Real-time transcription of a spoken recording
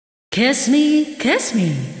Kiss me, kiss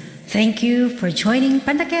me. Thank you for joining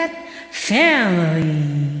Pandaket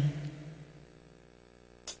family.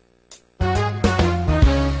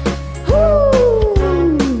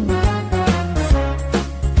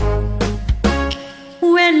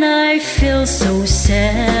 When I feel so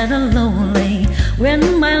sad and lonely,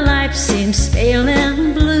 when my life seems pale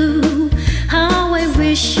and blue, how I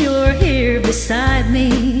wish you're here beside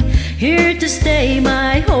me, here to stay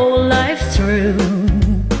my whole life through.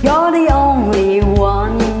 You're the only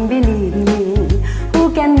one, believe me,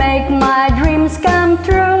 who can make my dreams come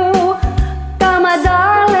true. Come, my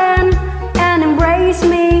darling, and embrace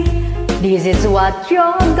me. This is what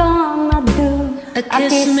you're gonna do.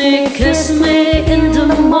 Kiss me in the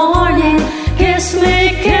morning. Kiss me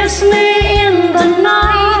in the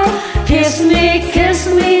night. Kiss me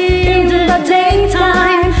in the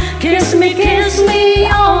daytime. Kiss me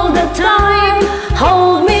all the time.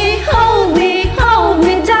 Hold me, hold me, hold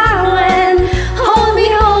me, darling. Hold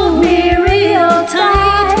me real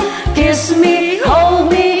tight. Kiss me,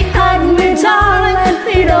 hold me, hug me, darling,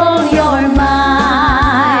 with all your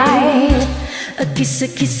might.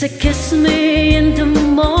 Kiss me in the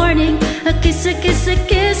morning. Kiss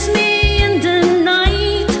me in the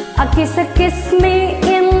night. Kiss me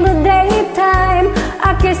in the daytime.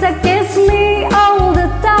 Kiss me all the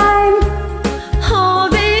time.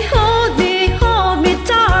 Hold me,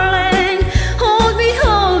 darling. Hold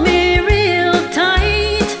me real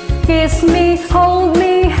tight. Kiss me, hold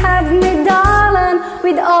me, hug me, darling,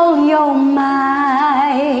 with all your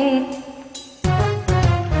might.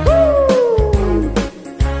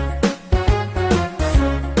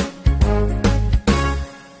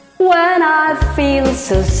 When I feel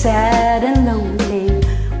so sad and lonely,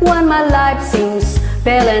 when my life seems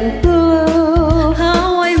pale and blue,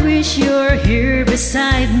 how I wish you're here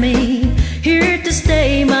beside me, here to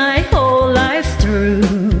stay my whole life through.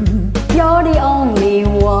 you're the only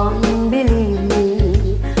one, believe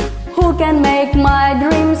me, who can make my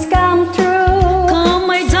dreams come true. Come,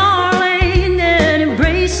 my darling, and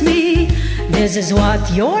embrace me. This is what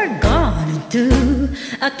you're gonna do.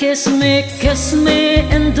 Kiss me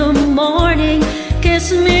in the morning.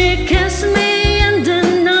 Kiss me in the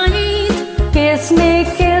night. Kiss me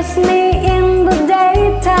in the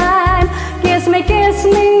daytime. Kiss me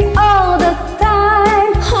all the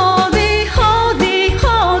time. Hold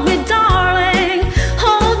me, darling.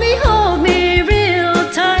 Hold me real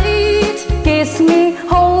tight. Kiss me,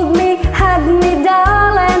 hold me, hug me,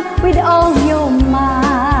 darling, with all your might.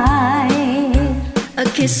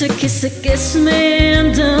 Kiss me in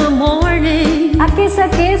the morning.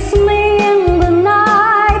 Kiss me in the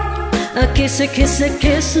night.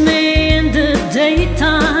 Kiss me in the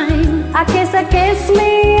daytime. Kiss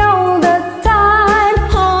me all the time.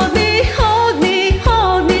 Hold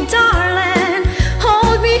me, darling.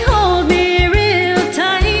 Hold me real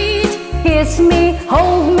tight. Kiss me,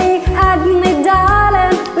 hold me, hug me,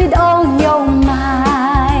 darling, with all your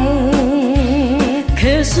might.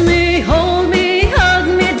 Kiss me, hold me, hug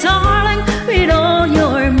me, darling, with all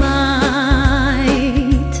your might.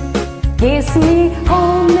 Kiss me,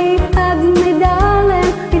 hold me, hug me,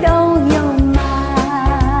 darling, with all your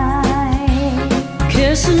might.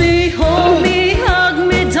 Kiss me, hold me, hug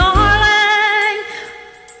me, darling,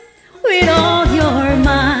 with all your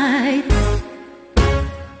might.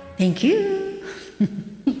 Thank you.